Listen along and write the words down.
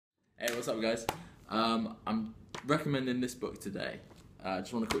Hey, what's up guys? I'm recommending this book today. I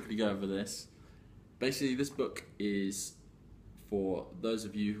just want to quickly go over this. Basically, this book is for those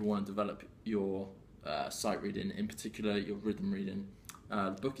of you who want to develop your sight reading, in particular your rhythm reading.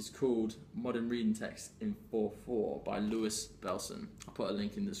 The book is called Modern Reading Text in 4/4 by Bellson. I'll put a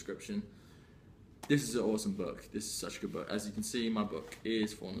link in the description. This is an awesome book. This is such a good book. As you can see, my book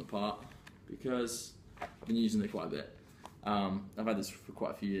is falling apart because I've been using it quite a bit. I've had this for quite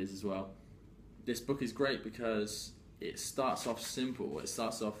a few years as well. This book is great because it starts off simple. It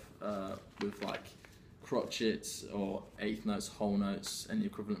starts off with like crotchets or eighth notes, whole notes, and the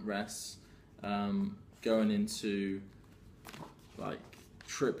equivalent rests, going into like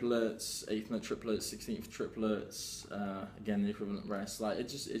triplets, eighth note triplets, 16th triplets, again the equivalent rests. Like it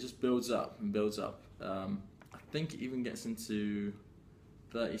just builds up and builds up. I think it even gets into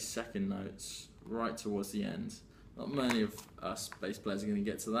 32nd notes right towards the end. Not many of us bass players are going to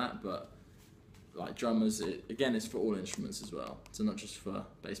get to that, but like drummers, again, it's for all instruments as well, so not just for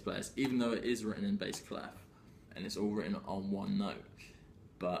bass players, even though it is written in bass clef and it's all written on one note,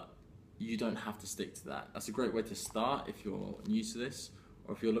 but you don't have to stick to that. That's a great way to start if you're new to this,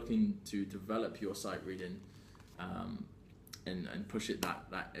 or if you're looking to develop your sight reading and push it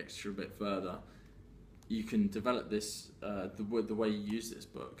that extra bit further. You can develop this the way you use this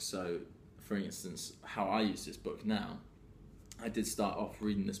book. So for instance, how I use this book now, I did start off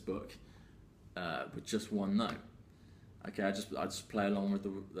reading this book with just one note. Okay, I just play along with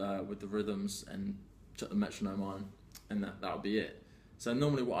the rhythms and chuck the metronome on, and that'll be it. So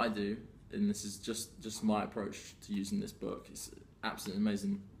normally what I do, and this is just my approach to using this book, it's absolutely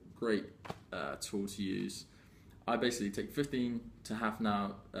amazing, great tool to use. I basically take 15 to half an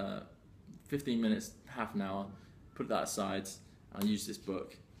hour, 15 minutes, half an hour, put that aside, and I use this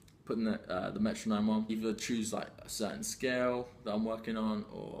book. Putting the metronome on, either choose like a certain scale that I'm working on,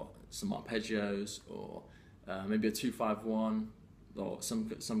 or some arpeggios, or maybe a 2/5/1, or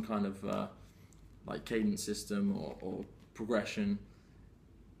some kind of like cadence system or progression,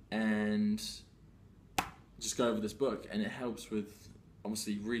 and just go over this book. And it helps with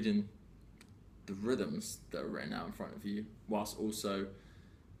obviously reading the rhythms that are written out in front of you, whilst also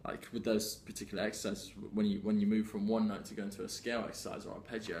like with those particular exercises, when you move from one note to go into a scale exercise or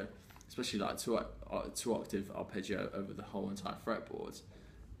arpeggio, especially like two octave arpeggio over the whole entire fretboard,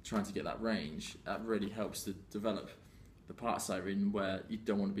 trying to get that range, that really helps to develop the part of sight reading where you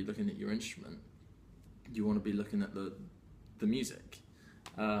don't want to be looking at your instrument, you want to be looking at the music.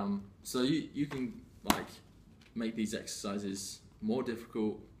 So you can like make these exercises more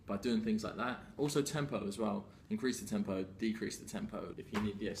difficult by doing things like that. Also tempo as well. Increase the tempo, decrease the tempo if you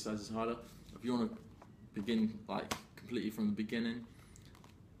need the exercises harder. If you want to begin like completely from the beginning,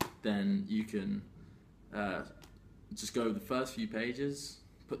 then you can just go over the first few pages,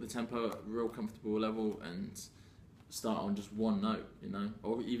 put the tempo at a real comfortable level, and start on just one note, you know,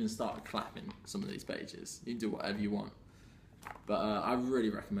 or even start clapping some of these pages. You can do whatever you want. But I really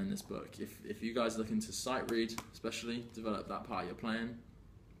recommend this book. If you guys are looking to sight read, especially, develop that part of your playing,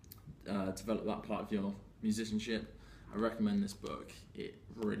 develop that part of your musicianship, I recommend this book. It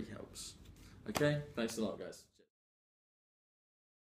really helps. Okay, thanks a lot guys.